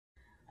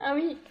Ah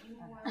oui.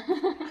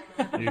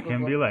 You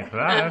can be like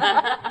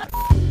that.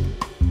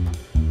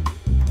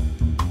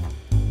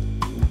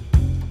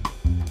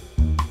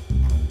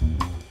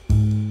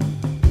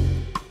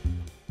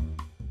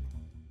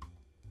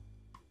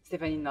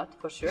 Stéphanie not,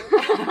 for sure.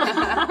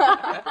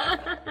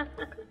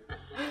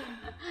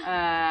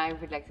 I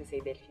would like to say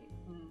Delphine.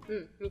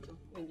 Me too.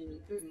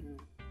 Maybe me.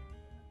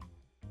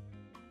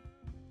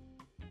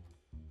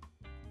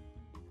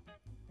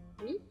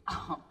 Me?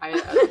 Oh,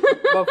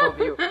 both of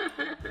you.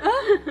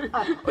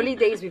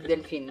 Holidays with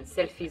Delphine,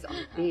 selfies on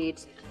the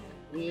beach.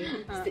 Me,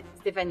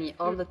 Stéphanie,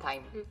 all the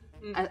time.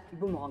 And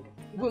boomerang.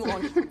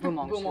 Boomerang.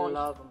 Boomerang. She Boomerang.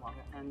 loves boomerang.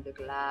 And the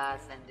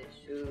glass and the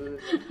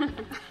shoes.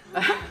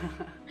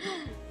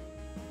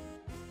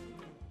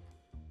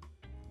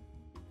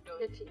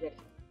 Delphine.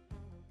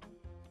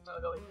 No,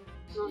 Laurie.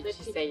 No, She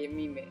Delphine. say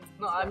me, but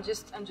No, I'm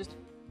just.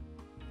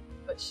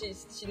 But she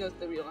knows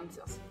the real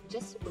answers.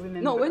 just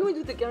remember. No, when we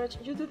do the garage,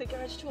 you do the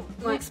garage tour.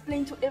 We Ouais.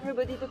 explain to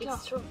everybody the car.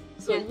 It's true.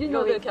 So Yeah, you know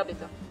Laurie. the car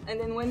better. And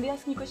then when they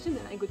ask me questions,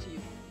 then I go to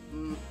you.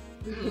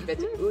 But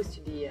who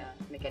study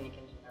mechanic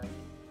engineering?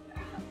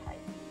 Hi.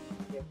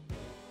 Yeah.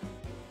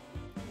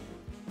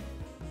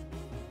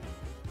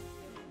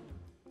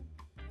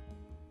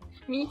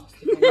 Me?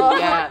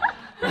 Yeah.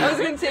 I was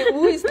going to say,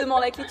 who is the more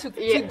likely to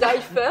die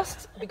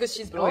first? Because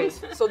she's blonde.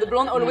 So the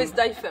blonde always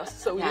die first.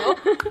 So we know.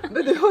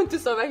 But the one to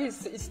survive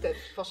is Steph,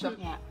 for sure.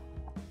 Yeah.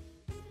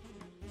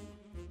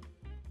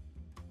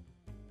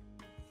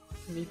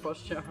 Me for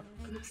sure.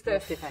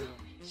 Steph. Stéphanie.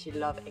 She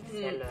loves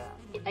Excel.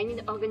 I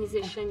need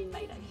organization in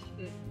my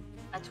life.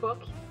 At work,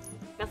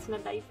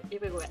 personal life,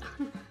 everywhere.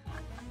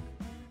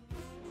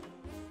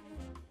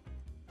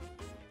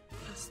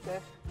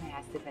 Steph.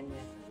 Yeah, Stéphanie.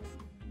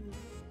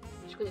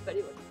 Je connais pas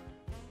les vôtres.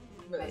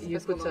 Bah, c'est You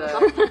parce qu'on put en a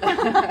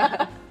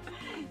pas.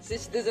 So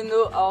she doesn't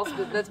know ours,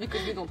 but that's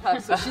because we don't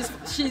have. So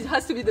she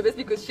has to be the best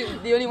because she's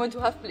the only one to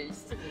have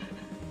placed.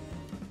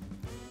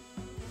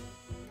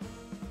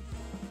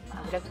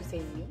 I would like to say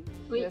me.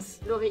 Oui, Yes.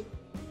 Laurie.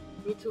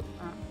 Me too.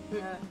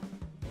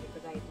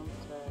 Because I don't.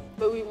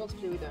 But we won't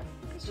play with her.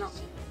 Because No.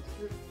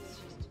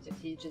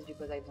 She's just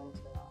because I don't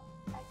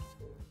like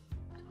to.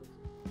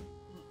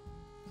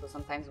 So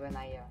sometimes when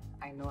I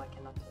know I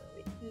cannot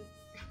wait,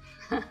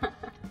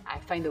 I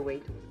find a way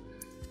to.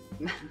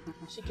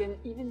 She can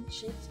even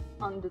cheat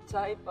on the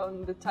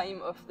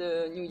time of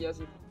the New Year's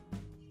Eve.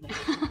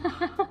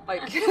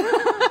 Like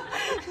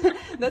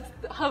that's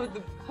how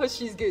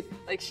she's good.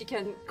 Like she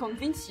can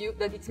convince you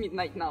that it's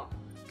midnight now.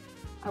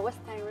 I was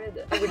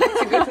tired. I would like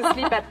to go to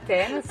sleep at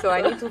 10, so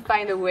I need to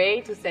find a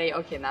way to say,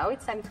 okay, now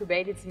it's time to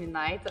bed. It's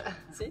midnight.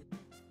 See?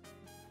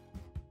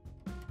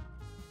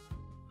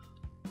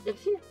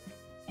 Delphine?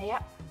 Yeah.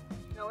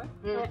 Ah ouais?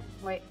 Ouais.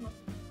 Ouais.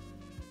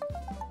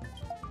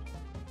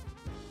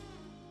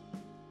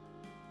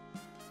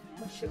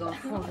 Je suis dans le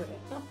fond.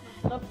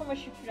 Non, moi je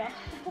suis plus là.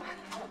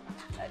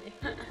 Allez.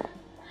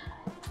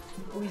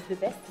 Who is the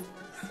best?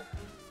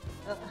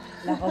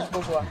 La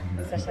Roche-Beaubois.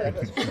 Sacha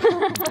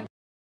Lacroix.